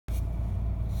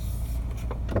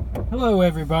Hello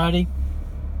everybody.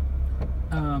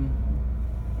 Now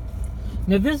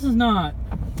this is not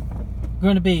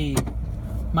going to be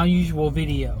my usual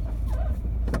video.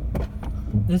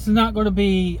 This is not going to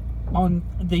be on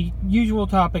the usual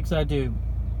topics I do.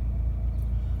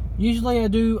 Usually I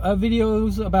do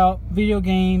videos about video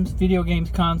games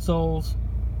consoles,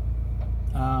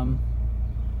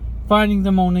 finding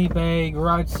them on eBay,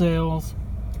 garage sales,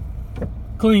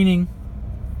 cleaning.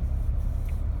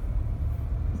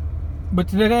 But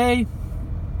today,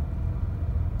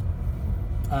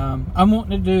 I'm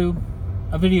wanting to do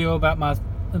a video about my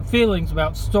feelings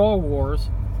about Star Wars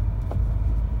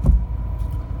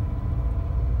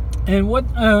and what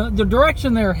the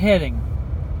direction they're heading.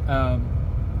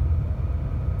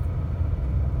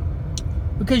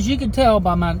 Because you can tell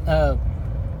by my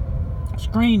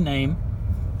screen name,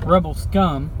 Rebel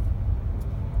Scum,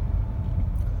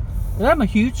 that I'm a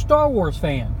huge Star Wars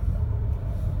fan.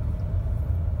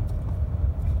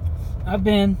 I've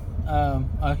been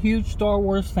a huge Star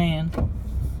Wars fan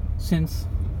since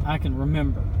I can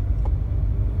remember.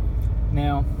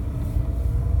 Now,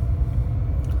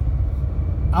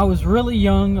 I was really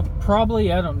young,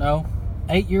 probably, I don't know,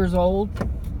 8 years old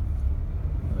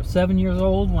or 7 years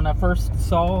old when I first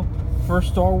saw the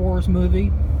first Star Wars movie,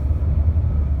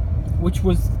 which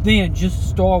was then just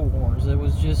Star Wars. It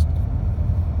was just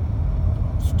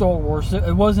Star Wars.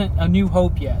 It wasn't A New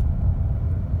Hope yet.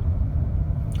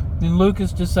 Then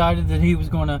Lucas decided that he was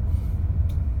going to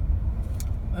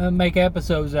make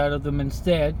episodes out of them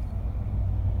instead.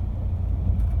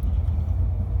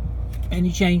 And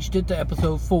he changed it to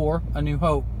episode 4, A New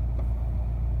Hope.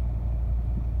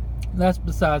 That's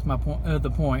besides my point.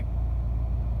 The point.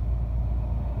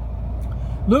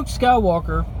 Luke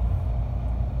Skywalker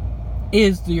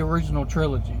is the original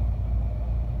trilogy.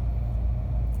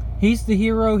 He's the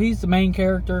hero. He's the main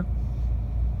character.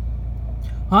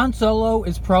 Han Solo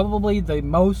is probably the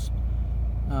most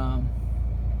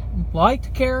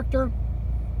liked character,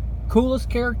 coolest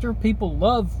character. People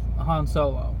love Han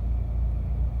Solo.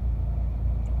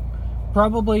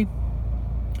 Probably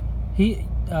he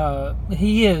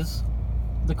is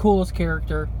the coolest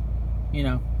character, you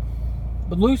know.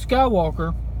 But Luke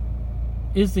Skywalker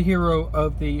is the hero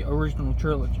of the original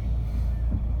trilogy.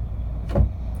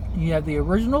 You have the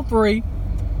original 3,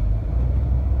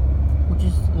 which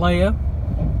is Leia,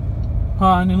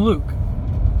 Han, and Luke.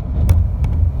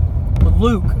 But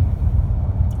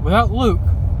without Luke,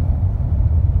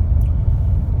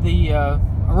 the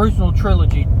original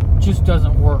trilogy just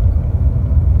doesn't work.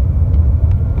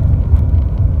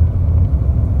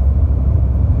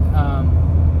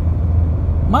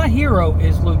 My hero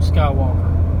is Luke Skywalker.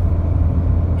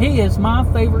 He is my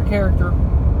favorite character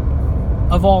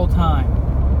of all time.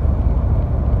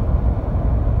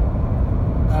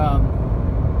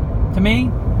 To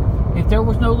me, if there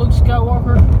was no Luke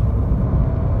Skywalker,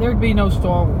 there'd be no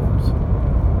Star Wars.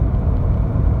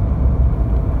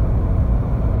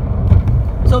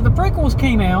 So the prequels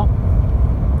came out,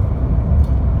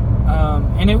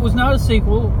 and it was not a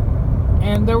sequel,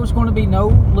 and there was going to be no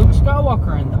Luke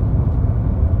Skywalker in them.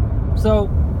 So,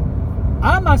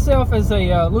 I myself, as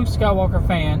a Luke Skywalker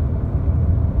fan,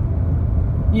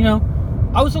 you know,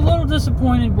 I was a little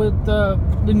disappointed with the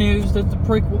news that the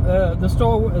prequel, the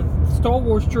Star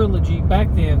Wars trilogy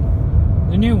back then,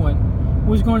 the new one,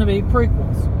 was going to be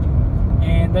prequels,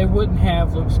 and they wouldn't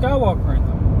have Luke Skywalker in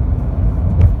them.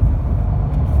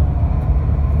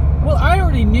 Well, I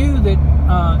already knew that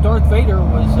Darth Vader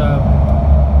was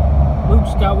Luke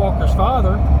Skywalker's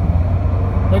father,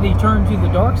 that he turned to the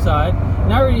dark side,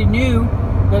 and I already knew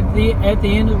that at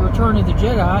the end of Return of the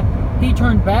Jedi, he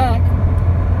turned back.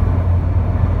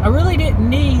 I really didn't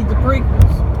need the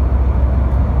prequels.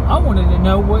 I wanted to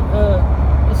know what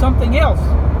something else.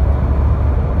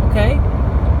 Okay?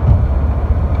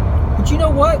 But you know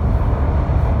what?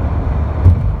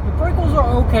 The prequels are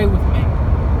okay with me.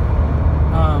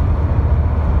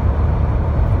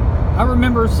 I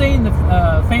remember seeing the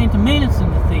Phantom Menace in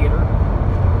the theater,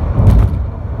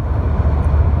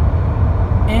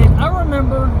 and I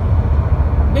remember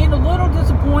being a little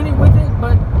disappointed with it,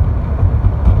 but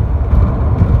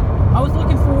I was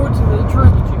looking forward to the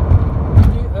trilogy,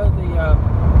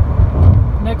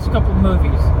 the next couple of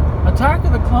movies. Attack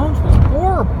of the Clones was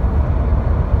horrible,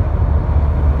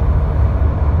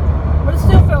 but it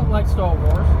still felt like Star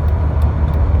Wars.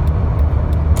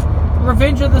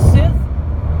 Revenge of the Sith,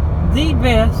 the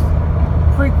best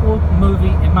prequel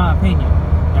movie in my opinion.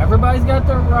 Now, everybody's got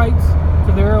their rights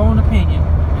to their own opinion,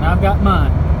 and I've got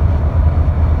mine.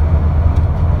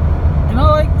 And I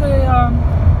like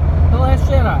the Last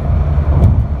Jedi.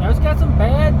 Now it's got some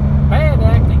bad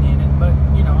acting in it, but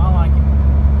you know, I like it.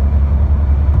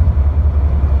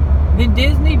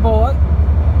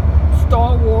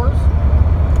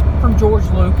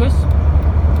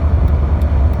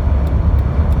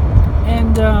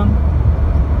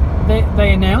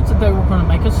 they announced that they were going to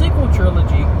make a sequel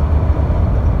trilogy,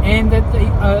 and that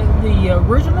the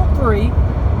original 3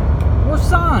 were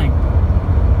signed.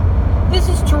 This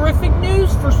is terrific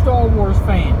news for Star Wars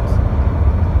fans.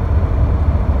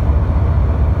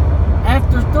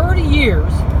 After 30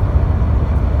 years,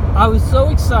 I was so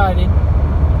excited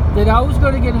that I was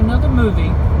going to get another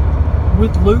movie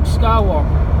with Luke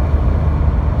Skywalker.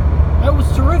 That was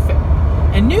terrific.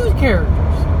 And new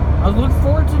characters. I was looking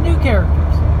forward to new characters.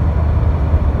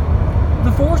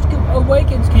 The Force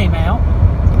Awakens came out,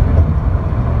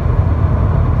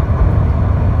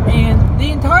 and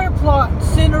the entire plot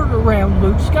centered around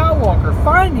Luke Skywalker,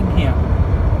 finding him.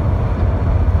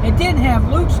 It didn't have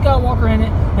Luke Skywalker in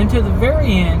it until the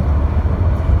very end.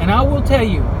 And I will tell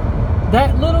you,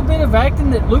 that little bit of acting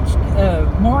that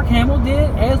Mark Hamill did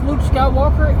as Luke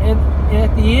Skywalker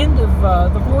at the end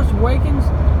of The Force Awakens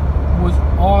was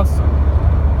awesome.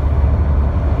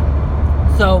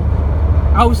 So,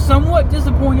 I was somewhat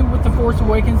disappointed with The Force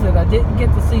Awakens that I didn't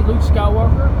get to see Luke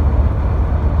Skywalker.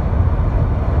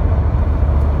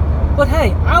 But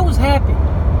hey, I was happy.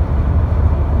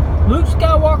 Luke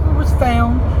Skywalker was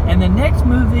found, and the next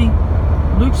movie,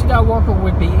 Luke Skywalker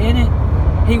would be in it.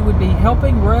 He would be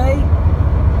helping Rey.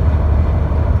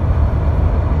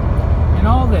 And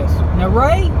all this. Now,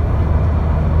 Rey,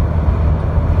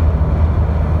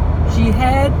 she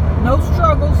had no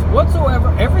struggles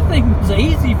whatsoever. Everything was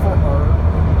easy for her.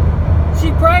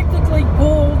 She practically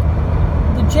pulled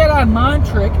the Jedi mind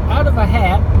trick out of a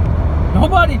hat.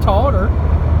 Nobody taught her.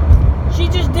 She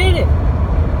just did it.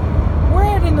 Where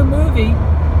at in the movie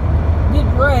did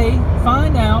Rey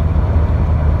find out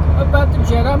about the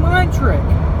Jedi mind trick?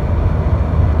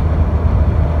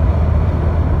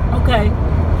 Okay,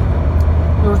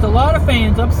 there was a lot of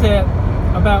fans upset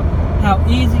about how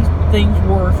easy things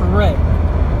were for Rey.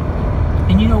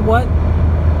 And you know what?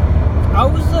 I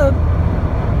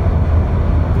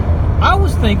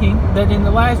was thinking that in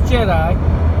The Last Jedi,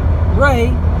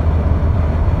 Rey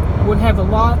would have a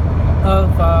lot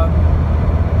of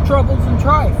troubles and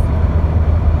strife.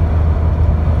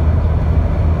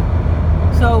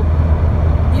 So,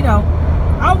 you know,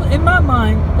 in my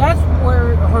mind, that's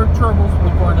where her troubles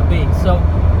were going to be. So,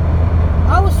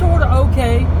 I was sort of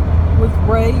okay with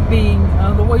Rey being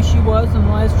the way she was in The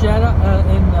Last Jedi,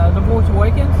 in The Force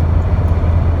Awakens.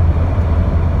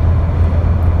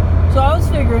 So I was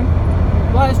figuring,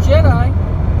 Last Jedi,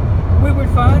 we would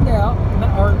find out,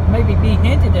 or maybe be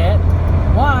hinted at,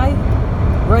 why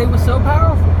Rey was so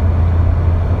powerful.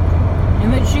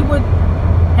 And that she would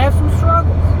have some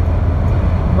struggles.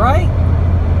 Right?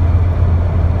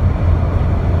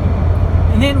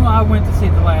 And then I went to see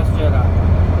The Last Jedi.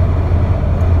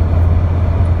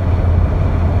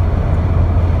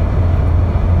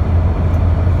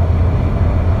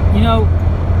 You know,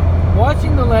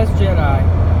 watching The Last Jedi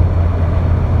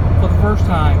for the first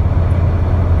time,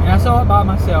 and I saw it by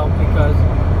myself because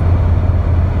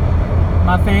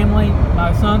my family,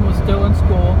 my son was still in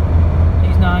school.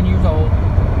 He's 9 years old.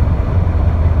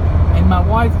 And my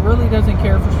wife really doesn't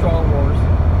care for Star Wars.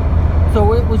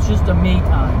 So it was just a me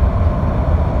time.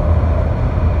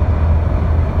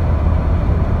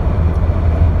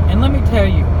 And let me tell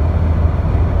you,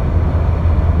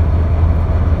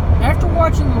 after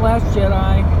watching The Last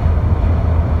Jedi,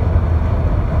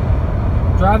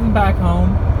 driving back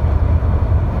home,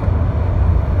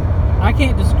 I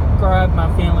can't describe my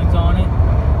feelings on it,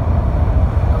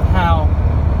 of how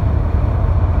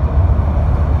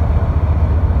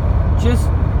just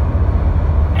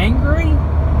angry,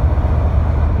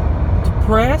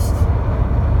 depressed,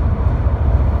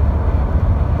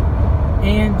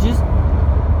 and just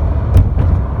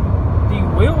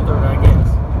bewildered, I guess.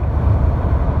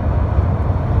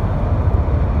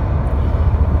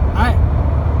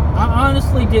 I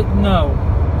honestly didn't know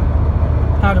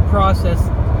how to process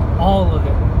all of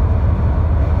it.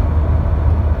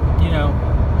 You know,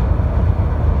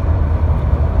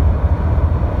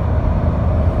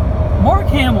 Mark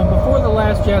Hamill, before The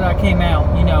Last Jedi came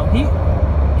out, you know,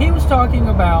 he was talking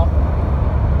about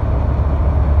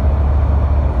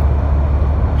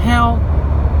how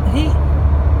he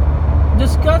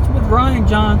discussed with Rian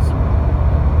Johnson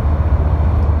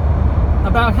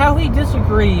about how he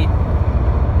disagreed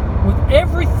with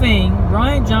everything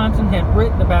Rian Johnson had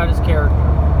written about his character.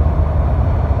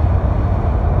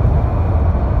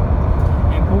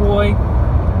 And boy,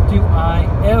 do I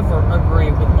ever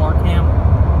agree with Mark Hamill.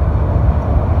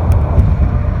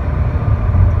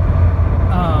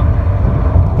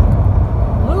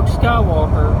 Luke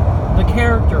Skywalker, the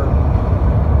character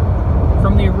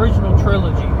from the original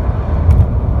trilogy,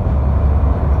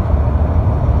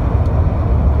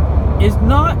 is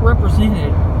not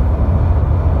represented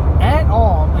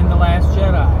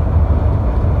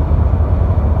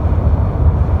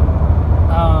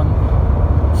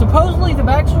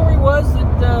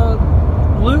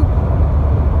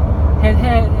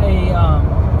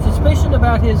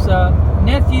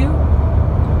nephew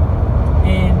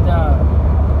and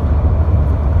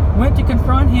went to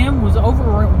confront him, was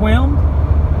overwhelmed,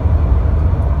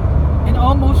 and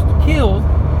almost killed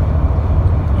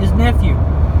his nephew.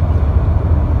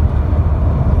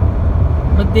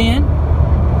 But then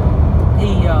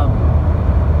he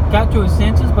got to his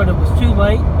senses, but it was too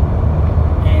late,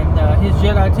 and his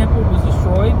Jedi Temple was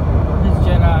destroyed, or his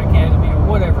Jedi Academy, or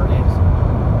whatever it is.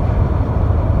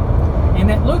 And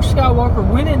that Luke Skywalker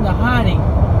went into hiding,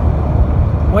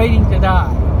 waiting to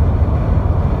die.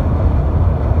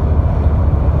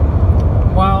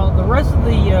 While the rest of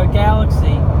the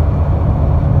galaxy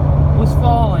was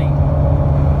falling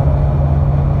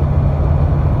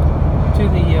to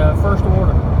the First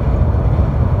Order.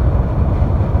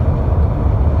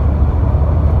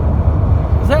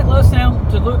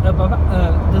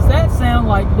 Does that sound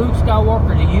like Luke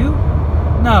Skywalker to you?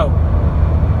 No.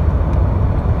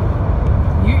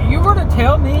 You were to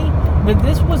tell me that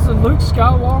this was the Luke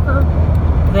Skywalker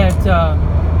that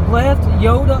left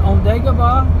Yoda on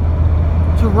Dagobah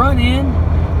to run in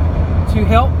to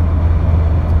help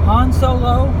Han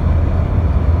Solo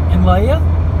and Leia?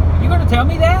 You're going to tell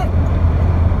me that?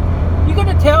 You're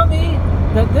going to tell me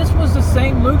that this was the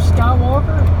same Luke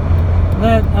Skywalker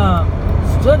that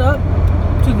stood up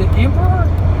to the Emperor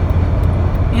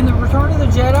in the Return of the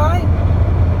Jedi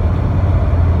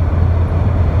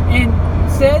and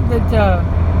said that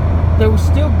there was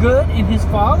still good in his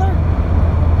father?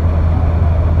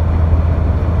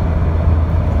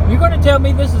 You're going to tell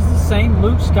me this is the same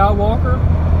Luke Skywalker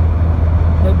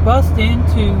that bust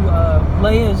into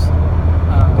Leia's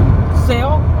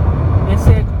cell and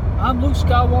said, "I'm Luke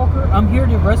Skywalker, I'm here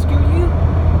to rescue you"?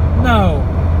 No.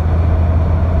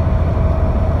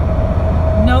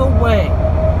 No way.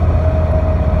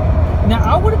 Now,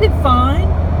 I would have been fine.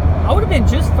 I would have been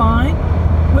just fine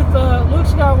with Luke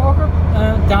Skywalker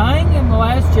dying in The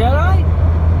Last Jedi.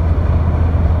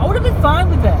 I would have been fine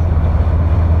with that.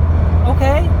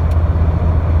 Okay?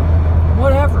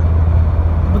 Whatever.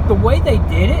 But the way they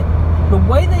did it, the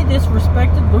way they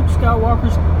disrespected Luke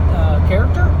Skywalker's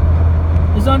character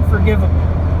is unforgivable.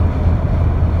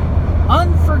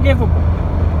 Unforgivable.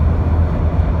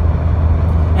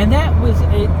 And that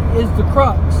is the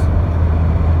crux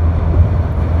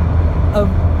of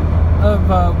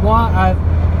why I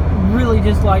really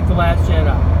dislike The Last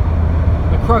Jedi.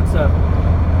 The crux of it.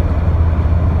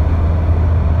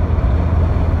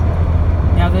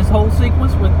 Now, this whole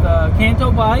sequence with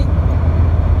Canto Bight,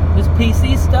 this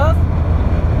PC stuff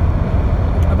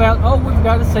about, oh, we've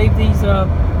got to save these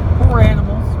poor animals.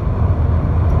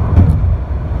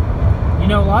 You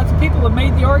know, lots of people have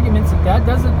made the arguments that that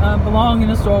doesn't belong in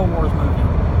a Star Wars movie.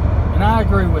 And I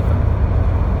agree with them.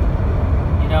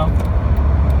 You know,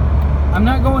 I'm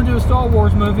not going to a Star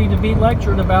Wars movie to be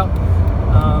lectured about,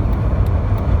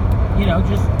 you know,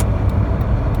 just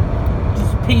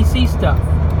PC stuff.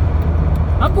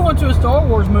 I'm going to a Star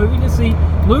Wars movie to see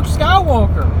Luke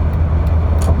Skywalker.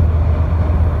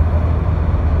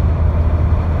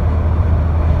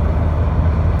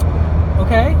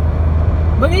 Okay?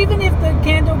 But even if the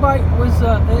Canto Bight was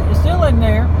still in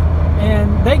there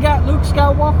and they got Luke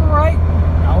Skywalker right,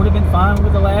 I would have been fine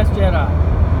with The Last Jedi.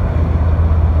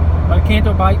 But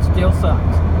Canto Bight still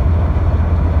sucks.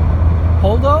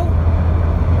 Holdo?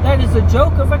 That is a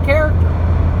joke of a character.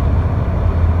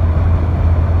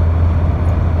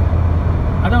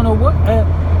 I don't know what,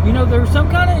 you know, there's some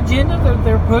kind of agenda that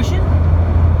they're pushing.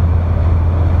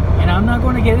 And I'm not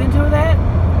going to get into that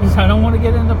because I don't want to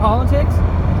get into politics.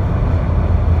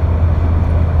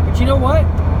 But you know what?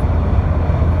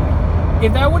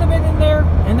 If that would have been in there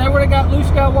and they would have got Luke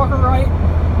Skywalker right,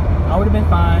 I would have been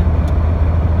fine.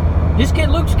 Just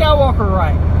get Luke Skywalker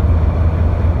right.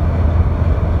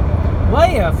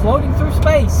 Leia floating through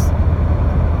space.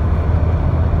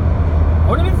 I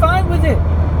would have been fine with it.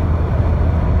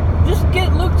 Just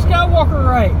get Luke Skywalker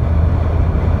right.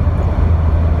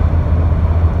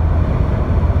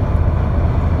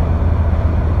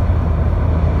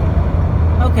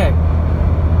 Okay.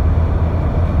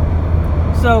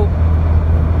 So,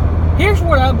 here's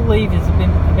what I believe has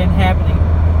been happening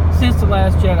since The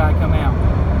Last Jedi come out.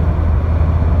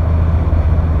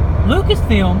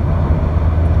 Lucasfilm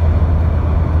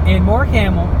and Mark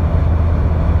Hamill,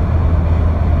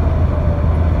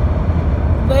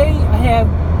 they have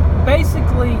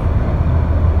basically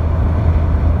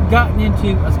gotten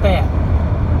into a spat.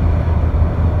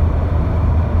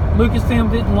 Lucasfilm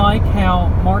didn't like how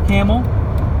Mark Hamill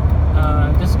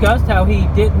discussed how he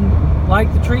didn't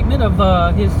like the treatment of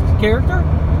his character,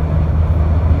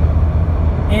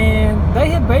 and they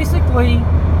have basically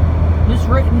just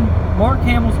written Mark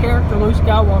Hamill's character, Luke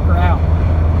Skywalker, out.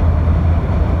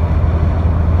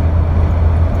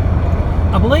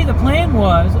 believe the plan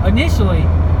was, initially,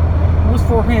 was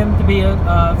for him to be a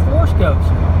Force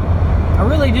ghost. I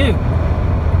really do.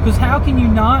 Because how can you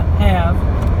not have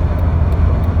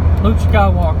Luke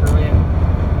Skywalker in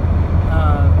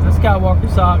the Skywalker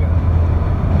saga?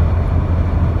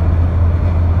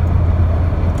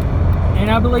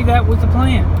 And I believe that was the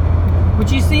plan.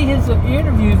 But you see his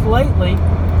interviews lately,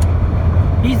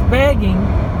 he's begging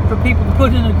for people to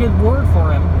put in a good word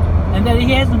for him, and that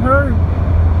he hasn't heard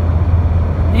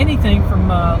anything from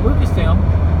Lucasfilm.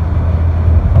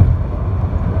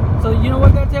 So you know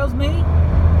what that tells me?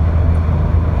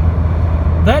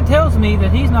 That tells me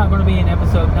that he's not going to be in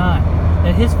Episode 9.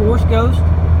 That his Force Ghost,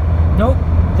 nope,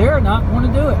 they're not going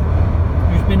to do it.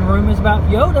 There's been rumors about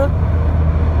Yoda,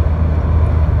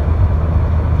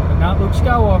 but not Luke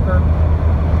Skywalker.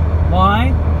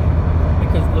 Why?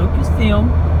 Because Lucasfilm,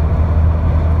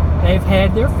 they've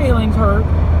had their feelings hurt,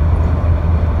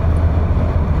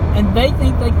 and they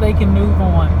think that they can move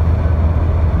on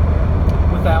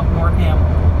without Mark Hamill.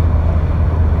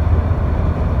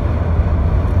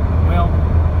 Well,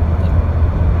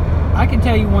 I can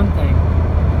tell you one thing,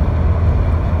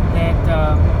 that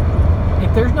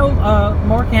if there's no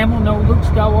Mark Hamill, no Luke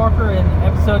Skywalker in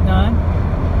Episode 9,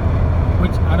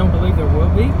 which I don't believe there will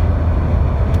be,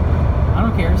 I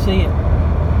don't care to see it.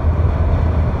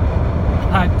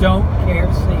 I don't care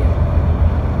to see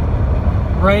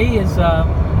it. Rey is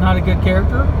not a good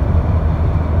character.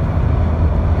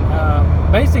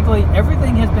 Basically,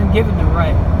 everything has been given to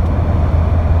Rey.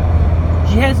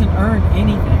 She hasn't earned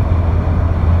anything.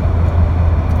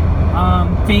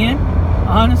 Finn,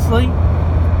 honestly,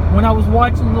 when I was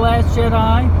watching The Last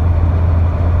Jedi,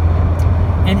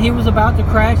 and he was about to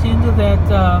crash into that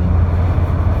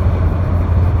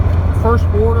First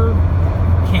Order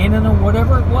cannon or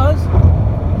whatever it was,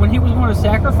 when he was going to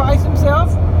sacrifice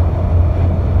himself,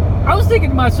 I was thinking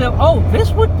to myself, oh,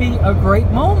 this would be a great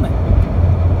moment.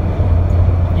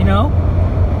 You know,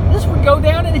 this would go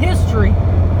down in history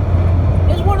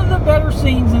as one of the better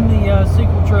scenes in the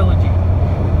sequel trilogy.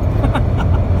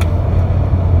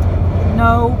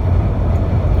 No,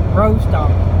 Rose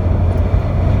stopped.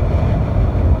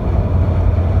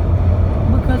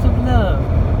 Because of love.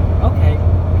 Okay,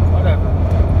 whatever.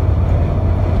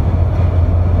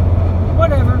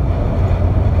 Whatever.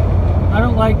 I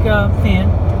don't like Finn.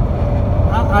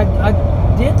 I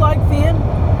did like Finn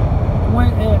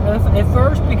when at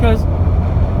first, because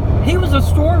he was a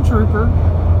stormtrooper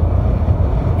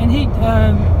and he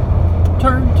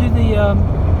turned to the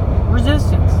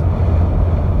Resistance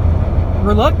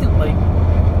reluctantly,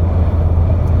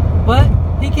 but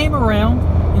he came around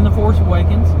in The Force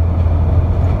Awakens.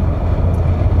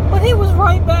 But he was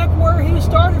right back where he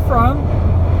started from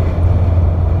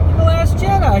in The Last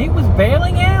Jedi. He was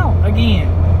bailing out again.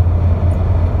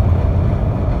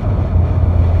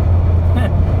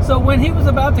 So when he was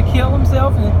about to kill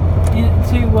himself to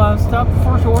stop the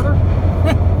First Order,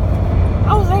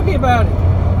 I was happy about it.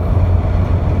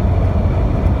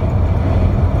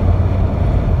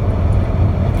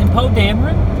 And Poe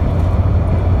Dameron,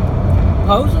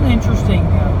 Poe's an interesting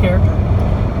character.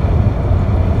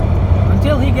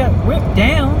 Until he got whipped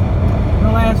down in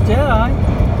The Last Jedi.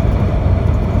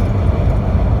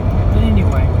 But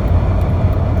anyway,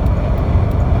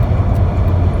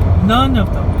 none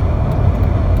of them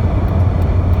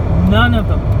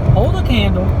hold a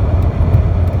candle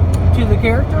to the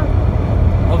character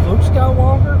of Luke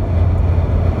Skywalker.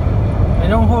 They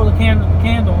don't hold a candle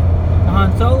to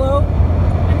Han Solo,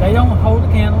 and they don't hold a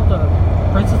candle to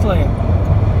Princess Leia.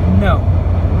 No.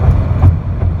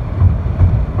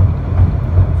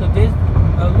 So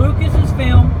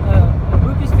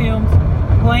Lucasfilm's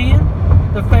plan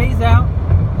to phase out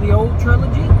the old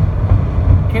trilogy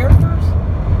characters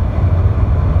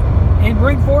and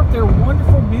bring forth their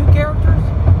wonderful new characters,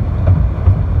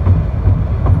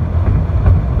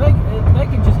 they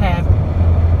can just have it.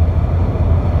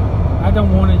 I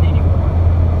don't want it anymore.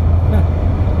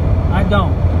 I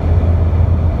don't.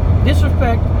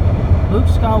 Disrespect Luke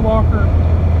Skywalker,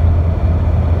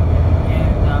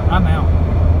 and I'm out.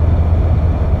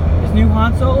 This new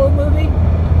Han Solo movie,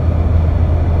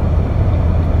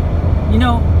 you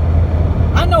know,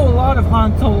 I know a lot of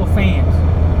Han Solo fans,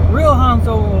 real Han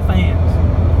Solo fans,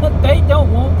 but they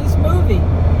don't want this movie.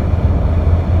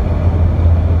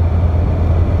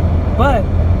 But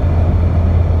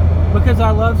because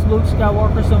I love Luke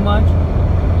Skywalker so much,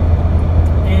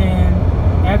 and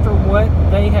after what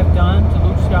they have done to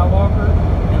Luke Skywalker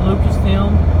and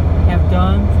Lucasfilm have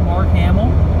done to Mark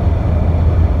Hamill,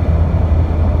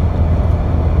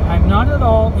 I'm not at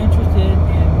all interested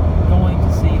in going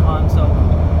to see Han Solo.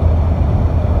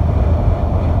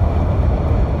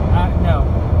 No.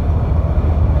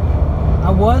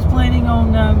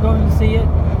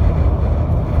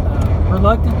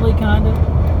 reluctantly, kind of,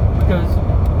 because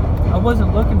I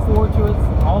wasn't looking forward to it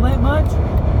all that much,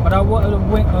 but I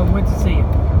went to see it.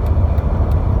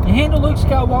 You handle Luke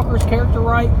Skywalker's character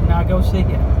right, and I go see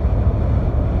it.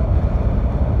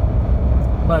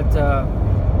 But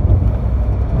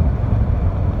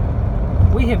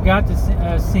we have got to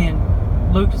send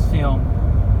Lucasfilm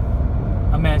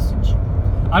a message.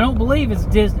 I don't believe it's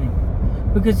Disney,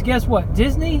 because guess what?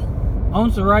 Disney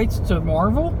owns the rights to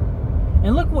Marvel,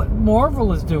 and look what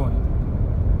Marvel is doing.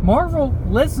 Marvel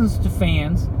listens to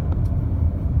fans.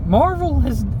 Marvel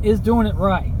is doing it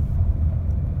right.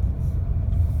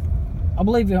 I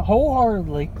believe it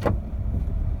wholeheartedly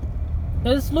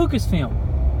that it's Lucasfilm.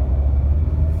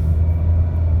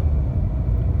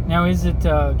 Now, is it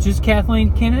just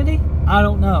Kathleen Kennedy? I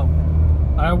don't know.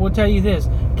 I will tell you this.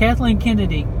 Kathleen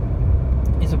Kennedy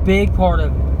is a big part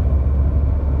of it.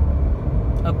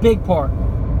 A big part.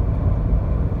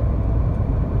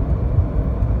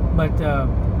 But,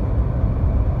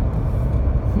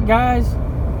 guys,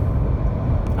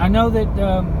 I know that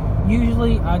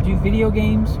usually I do video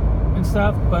games and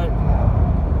stuff, but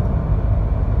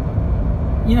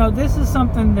you know, this is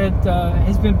something that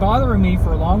has been bothering me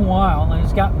for a long while, and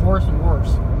it's gotten worse and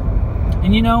worse.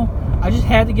 And you know, I just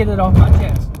had to get it off my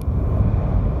chest.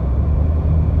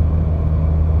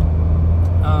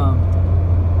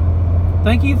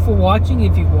 Thank you for watching,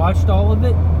 if you've watched all of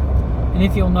it. And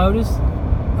if you'll notice,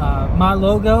 my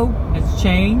logo has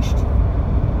changed.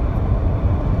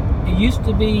 It used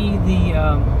to be the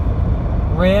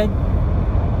red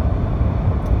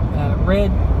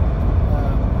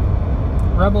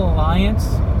Rebel Alliance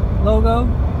logo,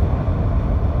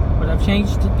 but I've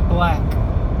changed it to black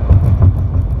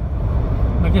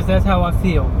because that's how I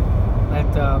feel.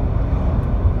 That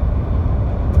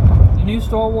the new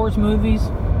Star Wars movies,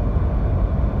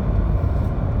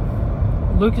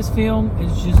 Lucasfilm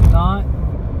is just not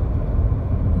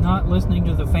listening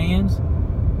to the fans,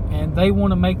 and they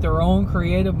want to make their own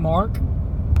creative mark,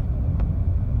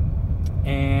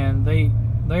 and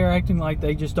they're acting like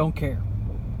they just don't care.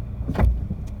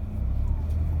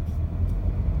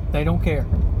 They don't care.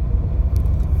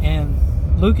 And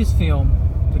Lucasfilm,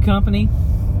 the company,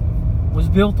 was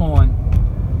built on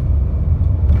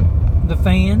the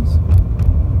fans.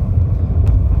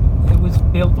 It was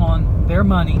built on their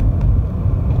money,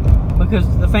 because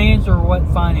the fans are what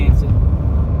finance it.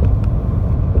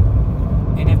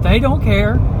 And if they don't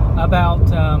care about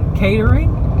catering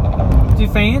to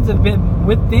fans that have been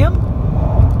with them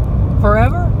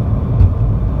forever,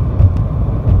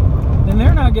 then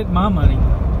they're not getting my money.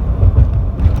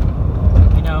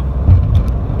 You know,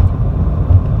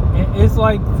 it's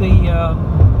like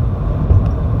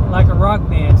like a rock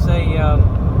band, say,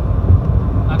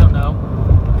 I don't know,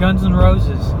 Guns N'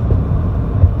 Roses.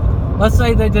 Let's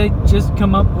say they just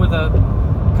come up with a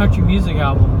country music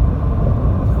album.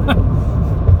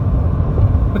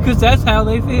 Because that's how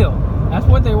they feel. That's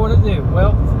what they want to do.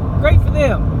 Well, great for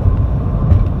them.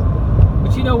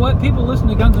 But you know what? People listen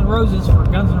to Guns N' Roses for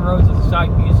Guns N' Roses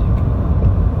type music.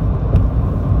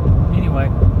 Anyway,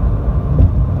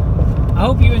 I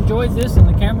hope you enjoyed this, and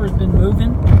the camera's been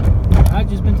moving. I've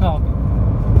just been talking.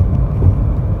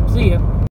 See ya.